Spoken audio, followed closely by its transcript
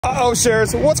Uh-oh,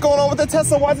 Shares, what's going on with the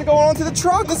Tesla? Why is it going on to the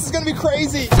truck? This is gonna be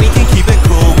crazy. We can keep it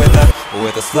cool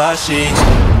with a slushie.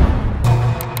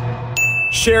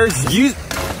 Shares, you...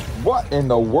 What in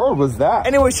the world was that?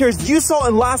 Anyway, Shares, you saw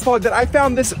in last vlog that I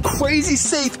found this crazy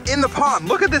safe in the pond.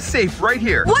 Look at this safe right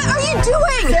here. What are you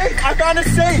doing? Safe, I found a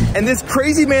safe. And this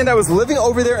crazy man that was living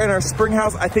over there in our spring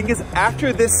house, I think is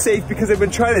after this safe because they've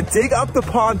been trying to dig up the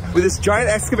pond with this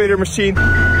giant excavator machine.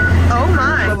 Oh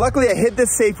my. But luckily I hid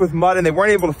this safe with mud and they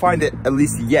weren't able to find it, at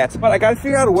least yet. But I gotta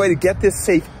figure out a way to get this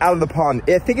safe out of the pond.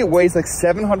 I think it weighs like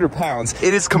 700 pounds.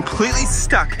 It is completely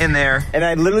stuck in there and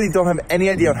I literally don't have any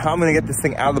idea on how I'm gonna get this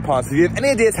thing out of the pond. So if you have any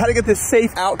ideas how to get this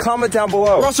safe out, comment down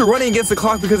below. We're also running against the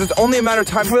clock because it's only a matter of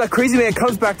time before that crazy man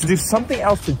comes back to do something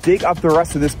else to dig up the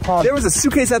rest of this pond. There was a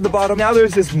suitcase at the bottom. Now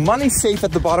there's this money safe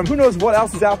at the bottom. Who knows what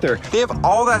else is out there? They have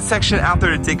all that section out there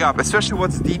to dig up, especially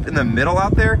what's deep in the middle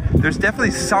out there. There's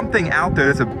definitely something out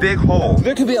there. There's a big hole.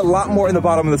 There could be a lot more in the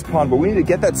bottom of this pond, but we need to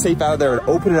get that safe out of there and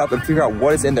open it up and figure out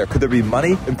what is in there. Could there be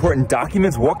money, important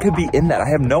documents? What could be in that? I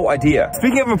have no idea.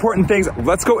 Speaking of important things,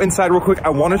 let's go inside real quick. I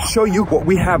want to show you what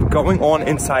we have going on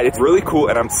inside. It's really cool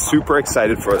and I'm super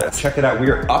excited for this. Check it out. We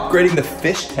are upgrading the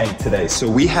fish tank today. So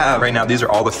we have right now, these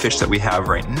are all the fish that we have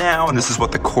right now, and this is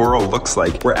what the coral looks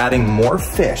like. We're adding more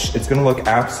fish. It's gonna look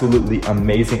absolutely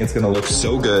amazing. It's gonna look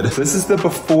so good. So this is the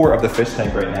before of the fish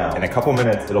tank right now. In a couple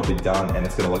minutes, it'll be done and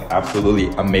it's gonna look absolutely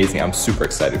amazing. I'm super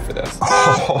excited for this.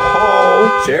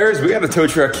 Oh, Shares, we got a tow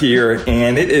truck here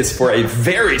and it is for a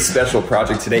very special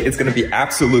project today. It's gonna be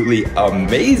absolutely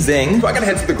amazing. So I gotta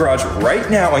head to the garage right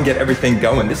now and get everything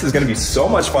going. This is gonna be so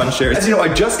much fun, Shares. As you know,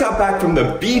 I just got back from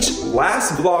the beach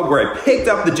last vlog where I picked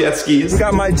up the jet skis.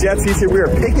 Got my jet skis here. We are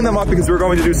picking them up because we're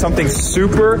going to do something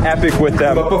super epic with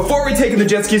them. But before we take the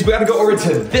jet skis, we gotta go over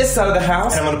to this side of the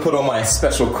house. And I'm gonna put on my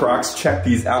special Crocs. Check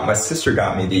these out. My sister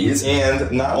got me these.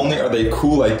 And not only are they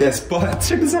cool like this, but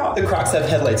check this out. The Crocs have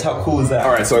headlights. How cool is that?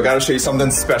 All right, so I gotta show you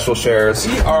something special, Shares.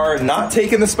 We are not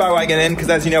taking the Spy Wagon in because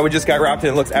as you know, we just got wrapped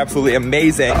and it looks absolutely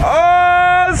amazing.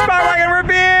 Oh, the Spy Wagon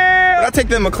reveal! We're not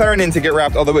taking the McLaren in to get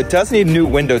wrapped, although it does need new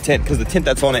window tint because the tint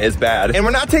that's on it is bad. And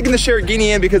we're not taking the Lamborghini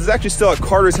in because it's actually still at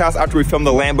Carter's house after we filmed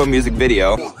the Lambo music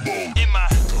video. In my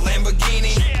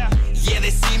Lamborghini, yeah, they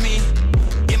see me.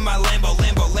 In my Lamborghini.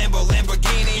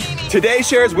 Today,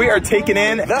 Shares, we are taking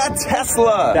in the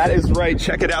Tesla. That is right,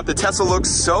 check it out. The Tesla looks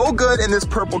so good in this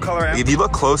purple color. If you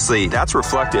look closely, that's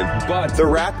reflective, but the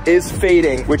wrap is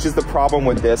fading, which is the problem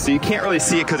with this. So you can't really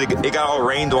see it because it got all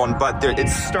rained on, but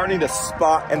it's starting to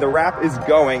spot and the wrap is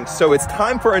going. So it's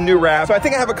time for a new wrap. So I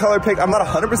think I have a color pick. I'm not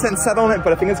 100% set on it,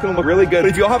 but I think it's gonna look really good. But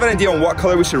if you all have an idea on what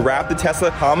color we should wrap the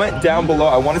Tesla, comment down below.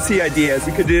 I wanna see ideas.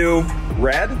 We could do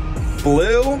red,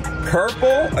 blue,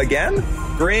 purple, again,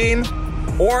 green,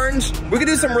 orange. We could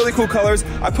do some really cool colors.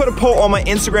 I put a poll on my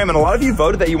Instagram and a lot of you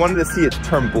voted that you wanted to see it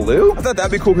turn blue. I thought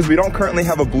that'd be cool because we don't currently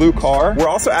have a blue car. We're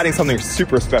also adding something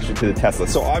super special to the Tesla.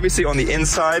 So obviously on the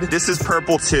inside, this is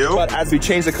purple too, but as we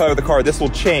change the color of the car, this will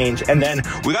change. And then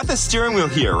we got the steering wheel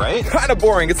here, right? Kind of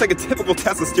boring. It's like a typical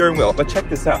Tesla steering wheel, but check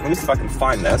this out. Let me see if I can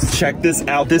find this. Check this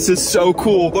out. This is so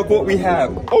cool. Look what we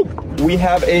have. Oh, we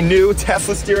have a new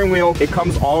Tesla steering wheel. It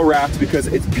comes all wrapped because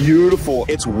it's beautiful.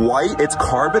 It's white, it's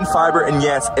carbon fiber, and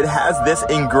yes, it has this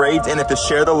engraved in it, the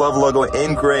Share the Love logo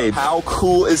engraved. How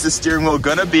cool is the steering wheel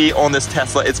gonna be on this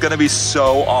Tesla? It's gonna be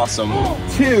so awesome.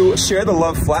 2 Share the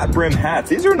Love flat brim hats.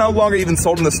 These are no longer even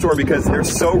sold in the store because they're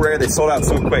so rare, they sold out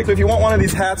so quick. So if you want one of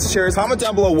these hats, Shares, comment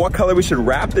down below what color we should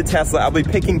wrap the Tesla. I'll be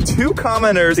picking 2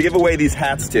 commenters to give away these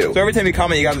hats to. So every time you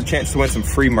comment, you got a chance to win some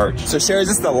free merch. So Shares,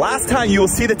 this is the last time you will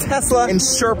see the Tesla in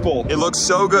Sherple. It looks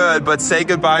so good, but say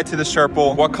goodbye to the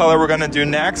Sherple. What color we're gonna do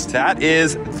next? That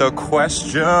is the question.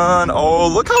 Oh,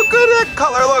 look how good that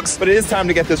color looks. But it is time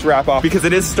to get this wrap off because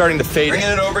it is starting to fade. Bringing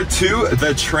it over to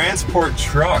the transport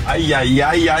truck.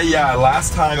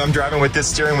 Last time I'm driving with this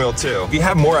steering wheel too. If you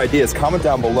have more ideas, comment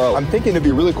down below. I'm thinking it'd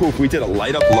be really cool if we did a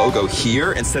light up logo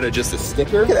here instead of just a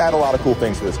sticker. We could add a lot of cool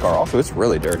things to this car. Also, it's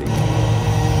really dirty.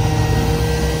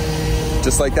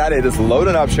 Just like that, it is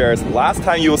loading up, Shares. Last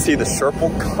time you will see the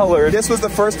Sherple color. This was the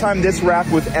first time this wrap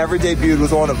was ever debuted,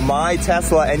 was on my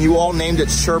Tesla, and you all named it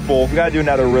Sherple. We gotta do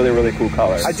another really, really cool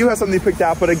color. I do have something picked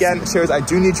out, but again, Shares, I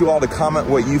do need you all to comment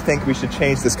what you think we should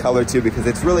change this color to because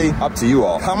it's really up to you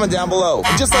all. Comment down below.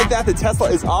 And just like that, the Tesla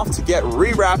is off to get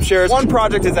rewrapped, Shares. One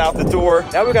project is out the door.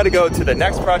 Now we gotta go to the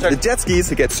next project, the jet skis,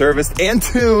 to get serviced and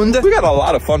tuned. We got a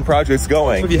lot of fun projects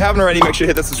going. If you haven't already, make sure to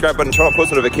hit the subscribe button, turn on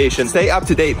post notifications, stay up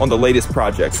to date on the latest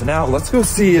project. So now let's go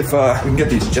see if we can get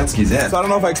these jet skis in. So I don't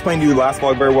know if I explained to you last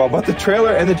vlog very well, but the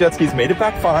trailer and the jet skis made it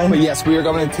back fine. But yes, we are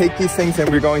going to take these things and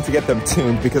we're going to get them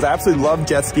tuned because I absolutely love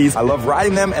jet skis. I love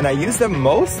riding them and I use them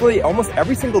mostly almost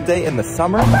every single day in the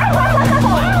summer.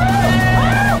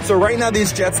 So right now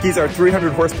these jet skis are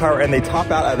 300 horsepower and they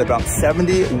top out at about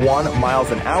 71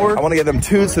 miles an hour. I want to get them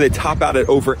tuned so they top out at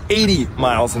over 80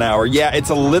 miles an hour. Yeah,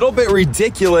 it's a little bit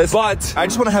ridiculous, but I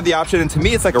just want to have the option. And to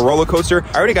me, it's like a roller coaster.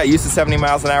 I already got used to 70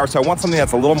 miles an hour, so I want something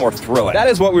that's a little more thrilling. That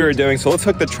is what we were doing. So let's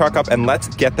hook the truck up and let's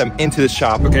get them into the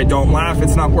shop. Okay, don't laugh.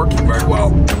 It's not working very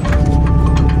well.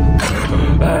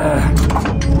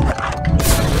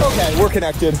 Okay, we're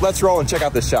connected. Let's roll and check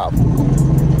out the shop.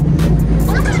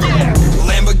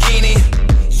 Lamborghini,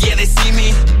 yeah, they see me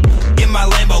in my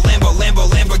Lamborghini.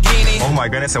 Oh my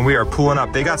goodness, and we are pulling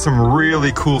up. They got some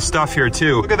really cool stuff here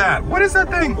too. Look at that. What is that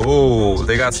thing? Oh,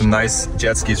 they got some nice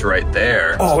jet skis right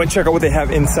there. Oh, and check out what they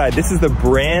have inside. This is the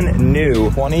brand new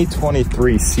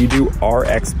 2023 Sea-Doo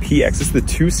RX PX. This is the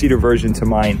 2-seater version to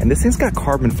mine, and this thing's got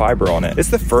carbon fiber on it. It's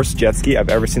the first jet ski I've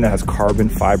ever seen that has carbon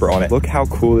fiber on it. Look how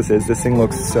cool this is. This thing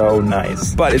looks so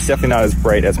nice, but it's definitely not as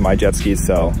bright as my jet skis,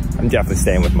 so I'm definitely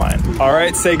staying with mine. All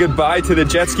right, say goodbye to the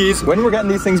jet skis. When we're getting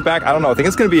these things back, I don't know. I think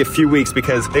it's gonna be a few weeks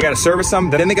because they gotta service them,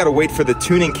 then they gotta wait for the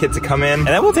tuning kit to come in, and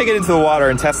then we'll take it into the water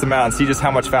and test them out and see just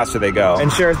how much faster they go.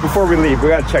 And Sharers, before we leave, we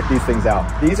gotta check these things out.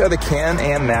 These are the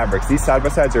Can-Am Mavericks. These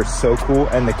side-by-sides are so cool,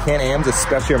 and the Can-Ams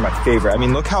especially are my favorite. I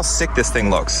mean, look how sick this thing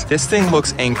looks. This thing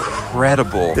looks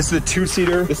incredible. This is the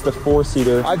 2-seater, this is the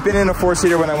 4-seater. I've been in a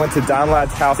 4-seater when I went to Don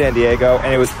Ladd's house in San Diego,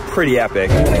 and it was pretty epic.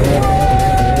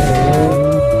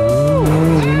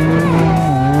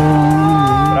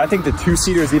 I think the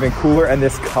 2-seater is even cooler, and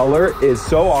this color is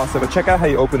so awesome. But check out how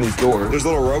you open these doors. There's a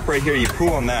little rope right here. You pull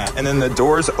on that, and then the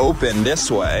doors open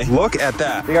this way. Look at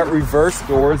that. They got reverse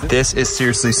doors. This is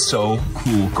seriously so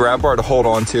cool. Grab bar to hold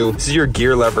on to. This is your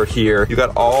gear lever here. You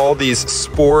got all these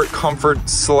sport comfort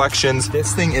selections.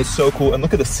 This thing is so cool. And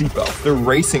look at the seatbelt. They're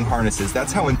racing harnesses.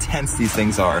 That's how intense these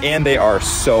things are. And they are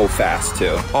so fast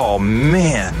too. Oh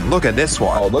man, look at this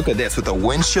one. Oh, look at this with the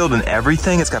windshield and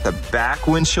everything. It's got the back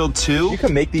windshield too. You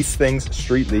can make these things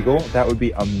street legal. That would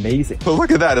be amazing. But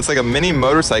look at that. It's like a mini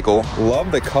motorcycle.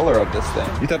 Love the color of this thing.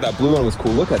 You thought that blue one was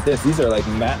cool. Look at this. These are like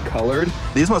matte colored.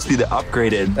 These must be the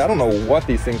upgraded. I don't know what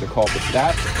these things are called, but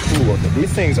that's cool looking.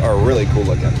 These things are really cool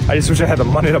looking. I just wish I had the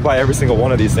money to buy every single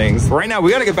one of these things. But right now,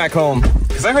 we gotta get back home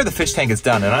because I heard the fish tank is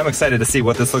done and I'm excited to see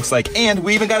what this looks like. And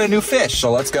we even got a new fish.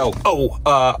 So let's go. Oh,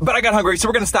 but I got hungry. So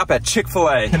we're gonna stop at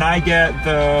Chick-fil-A. Can I get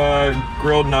the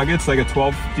grilled nuggets, like a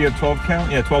 12, do you have 12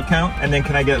 count? Yeah, 12 count. And then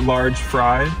can I get large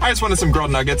fries? I just wanted some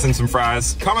grilled nuggets and some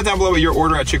fries. Comment down below what your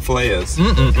order at Chick-fil-A is.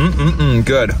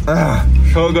 Good.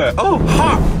 So good. Oh,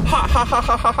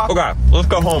 hot. Okay, let's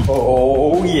go home.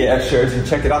 Oh yeah, Sharers, and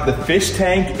check it out. The fish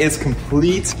tank is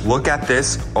complete. Look at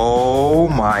this. Oh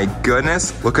my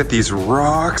goodness. Look at these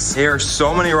rocks. There are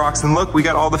so many rocks. And look, we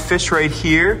got all the fish right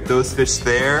here. Those fish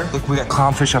there. Look, we got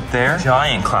clownfish up there.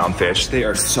 Giant clownfish. They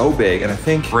are so big. And I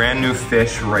think brand new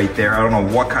fish right there. I don't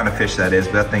know what kind of fish that is,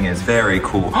 but that thing is very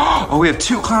cool. Oh, we have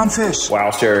 2 clownfish.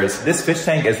 Wow, Sharers, this fish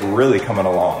tank is really coming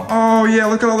along. Oh yeah,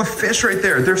 look at all the fish right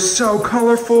there. They're so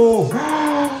colorful.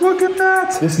 Look at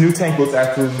that. This new tank looks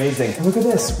absolutely amazing. Look at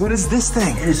this. What is this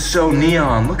thing? It is so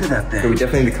neon. Look at that thing. So we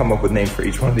definitely need to come up with names for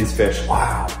each one of these fish.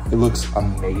 Wow, it looks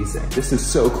amazing. This is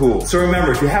so cool. So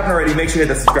remember, if you haven't already, make sure you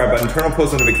hit that subscribe button, turn on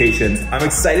post notifications. I'm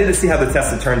excited to see how the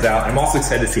Tesla turns out. I'm also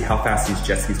excited to see how fast these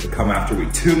jet skis will come after we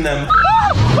tune them.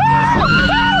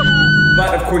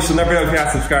 But of course, you'll never know if you're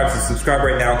not subscribed, so subscribe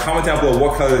right now. Comment down below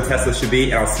what color the Tesla should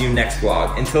be, and I'll see you next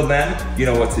vlog. Until then, you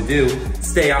know what to do.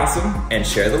 Stay awesome and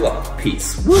share the love.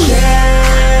 Peace. Woo.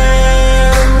 Yeah.